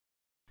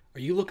Are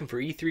you looking for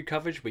E3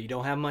 coverage but you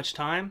don't have much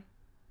time?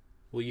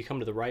 Well, you come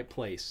to the right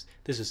place.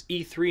 This is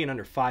E3 in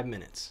under 5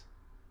 minutes.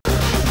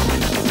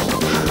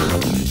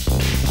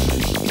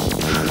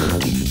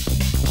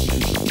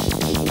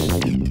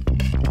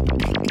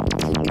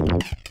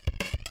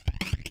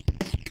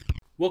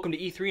 Welcome to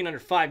E3 in under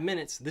 5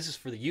 minutes. This is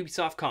for the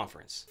Ubisoft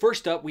conference.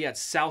 First up, we had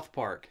South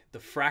Park, The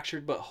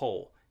Fractured But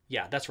Whole.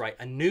 Yeah, that's right,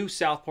 a new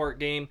South Park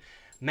game.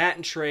 Matt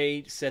and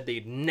Trey said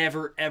they'd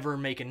never ever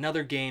make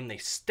another game. They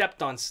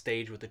stepped on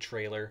stage with the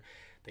trailer.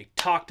 They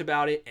talked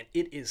about it, and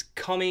it is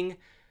coming.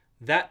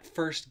 That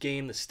first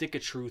game, The Stick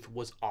of Truth,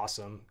 was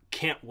awesome.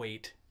 Can't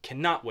wait.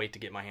 Cannot wait to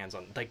get my hands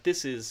on it. Like,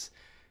 this is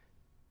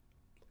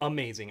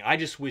amazing. I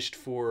just wished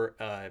for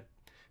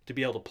to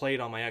be able to play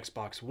it on my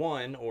Xbox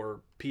One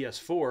or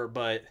PS4,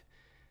 but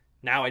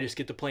now I just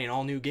get to play an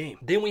all-new game.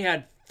 Then we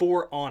had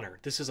For Honor.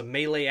 This is a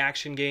melee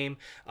action game,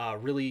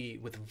 really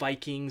with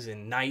Vikings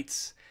and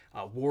knights,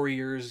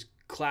 warriors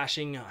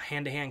clashing,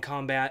 hand-to-hand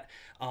combat.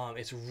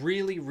 It's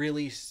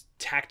really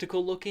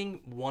tactical looking,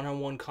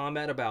 one-on-one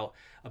combat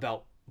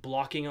about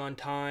blocking on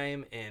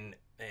time and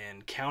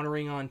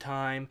countering on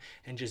time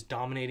and just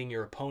dominating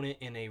your opponent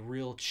in a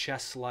real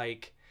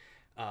chess-like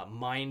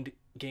mind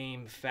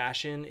game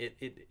fashion.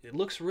 It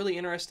looks really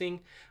interesting.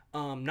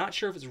 Not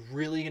sure if it's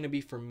really going to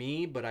be for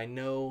me, but I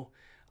know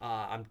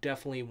I'm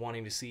definitely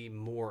wanting to see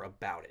more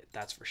about it.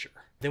 That's for sure.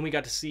 Then we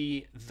got to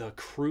see the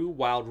Crew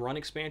Wild Run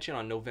expansion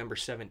on November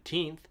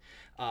 17th.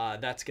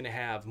 That's going to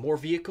have more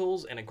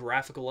vehicles and a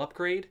graphical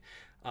upgrade.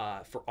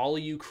 For all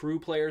of you Crew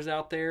players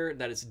out there,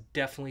 that is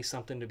definitely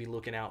something to be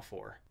looking out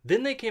for.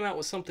 Then they came out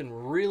with something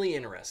really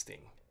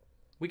interesting.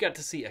 We got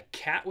to see a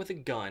cat with a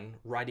gun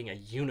riding a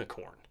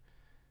unicorn.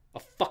 A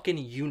fucking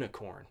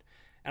unicorn.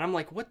 And I'm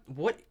like,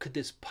 what could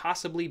this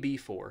possibly be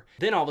for?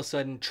 Then all of a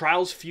sudden,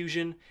 Trials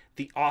Fusion,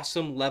 the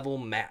awesome level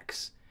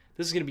max.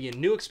 This is going to be a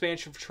new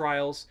expansion for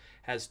Trials,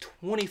 has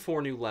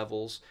 24 new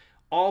levels,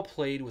 all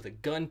played with a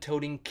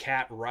gun-toting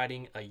cat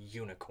riding a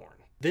unicorn.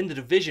 Then The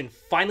Division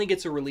finally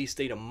gets a release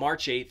date of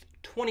March 8th,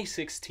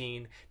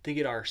 2016, to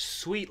get our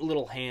sweet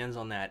little hands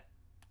on that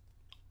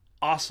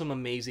awesome,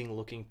 amazing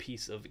looking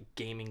piece of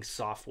gaming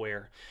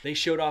software. They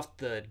showed off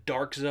the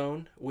Dark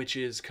Zone, which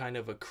is kind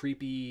of a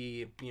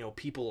creepy,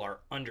 people are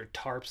under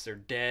tarps, they're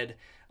dead.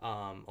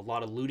 A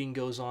lot of looting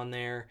goes on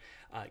there.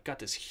 Got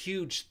this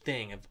huge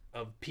thing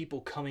of people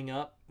coming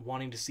up,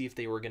 wanting to see if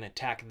they were going to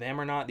attack them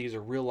or not. These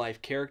are real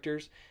life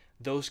characters.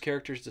 Those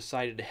characters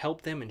decided to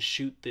help them and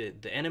shoot the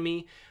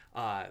enemy.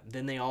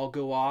 Then they all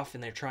go off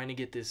and they're trying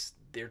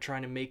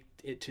to make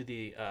it to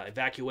the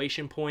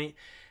evacuation point.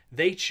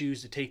 They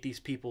choose to take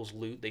these people's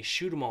loot. They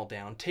shoot them all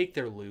down, take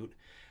their loot.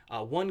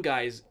 One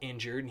guy's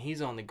injured and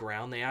he's on the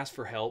ground. They ask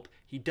for help.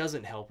 He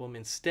doesn't help them.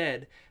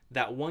 Instead,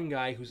 that one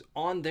guy who's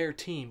on their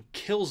team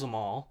kills them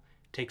all,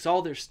 takes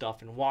all their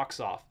stuff, and walks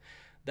off.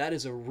 That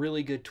is a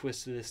really good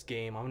twist to this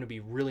game. I'm going to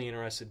be really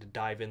interested to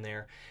dive in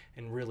there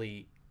and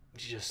really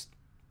just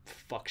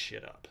fuck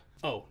shit up.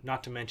 Oh,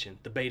 not to mention,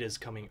 the beta is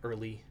coming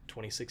early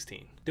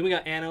 2016. Then we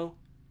got Anno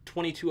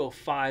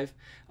 2205.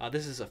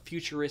 This is a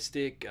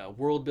futuristic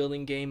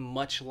world-building game,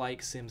 much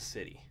like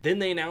SimCity. Then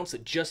they announced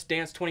that Just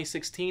Dance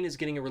 2016 is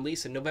getting a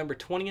release on November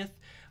 20th.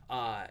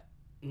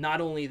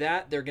 Not only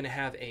that, they're going to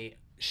have a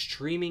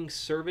streaming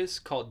service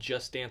called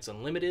Just Dance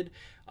Unlimited,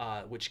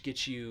 which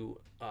gets you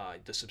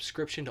the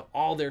subscription to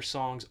all their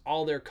songs,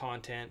 all their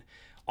content,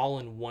 all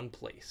in one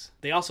place.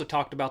 They also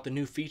talked about the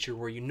new feature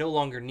where you no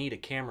longer need a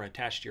camera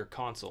attached to your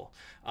console.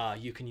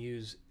 You can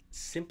use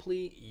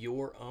simply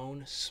your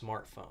own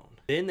smartphone.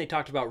 Then they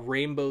talked about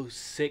Rainbow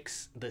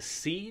Six The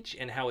Siege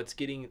and how it's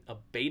getting a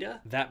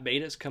beta. That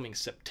beta is coming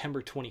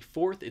September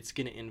 24th. It's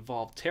going to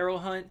involve Tarot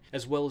Hunt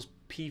as well as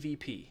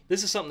PvP.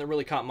 This is something that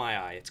really caught my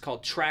eye. It's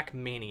called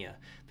Trackmania.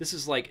 This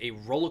is like a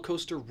roller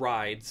coaster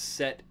ride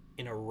set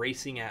in a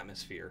racing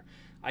atmosphere.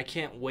 I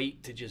can't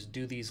wait to just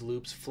do these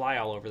loops, fly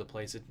all over the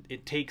place.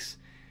 It takes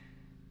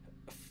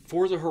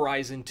Forza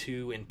Horizon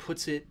 2 and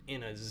puts it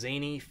in a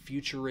zany,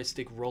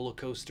 futuristic roller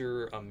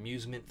coaster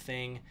amusement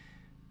thing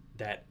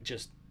that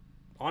just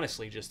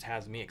honestly just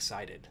has me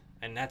excited.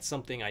 And that's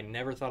something I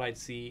never thought I'd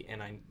see,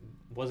 and I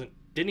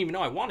didn't even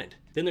know I wanted.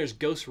 Then there's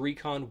Ghost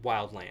Recon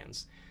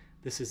Wildlands.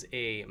 This is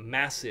a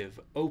massive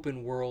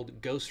open world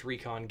Ghost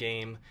Recon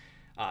game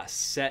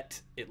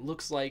set, it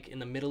looks like, in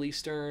the Middle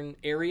Eastern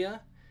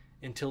area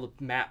until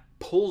the map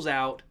pulls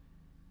out.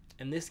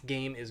 And this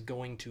game is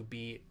going to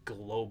be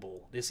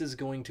global. This is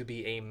going to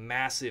be a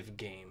massive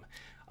game.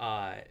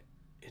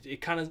 It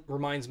kind of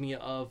reminds me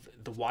of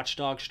the Watch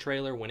Dogs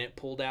trailer when it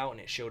pulled out and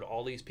it showed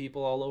all these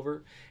people all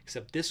over.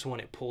 Except this one,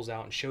 it pulls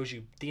out and shows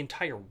you the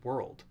entire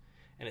world.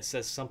 And it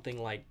says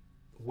something like,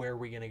 where are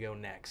we going to go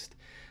next?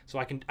 So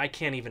I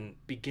can't even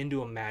begin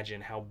to imagine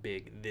how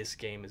big this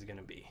game is going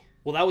to be.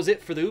 Well, that was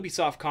it for the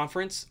Ubisoft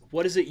conference.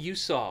 What is it you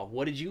saw?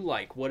 What did you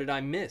like? What did I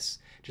miss?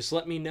 Just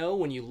let me know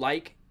when you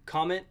like,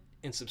 comment,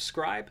 and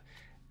subscribe,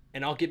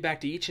 and I'll get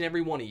back to each and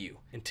every one of you.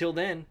 Until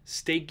then,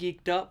 stay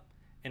geeked up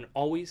and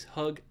always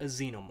hug a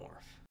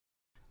xenomorph.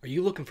 Are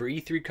you looking for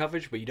E3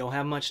 coverage but you don't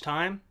have much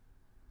time?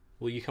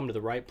 well, you come to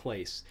the right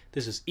place.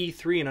 This is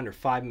E3 in under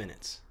 5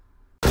 minutes.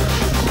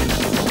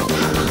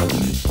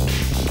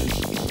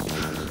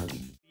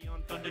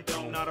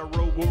 Thunderdome, not a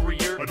road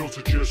warrior. I don't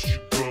suggest you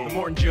go. The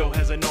Morton Joe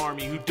has an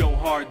army who don't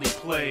hardly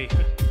play.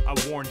 I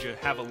warned you,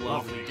 have a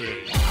lovely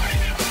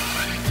day.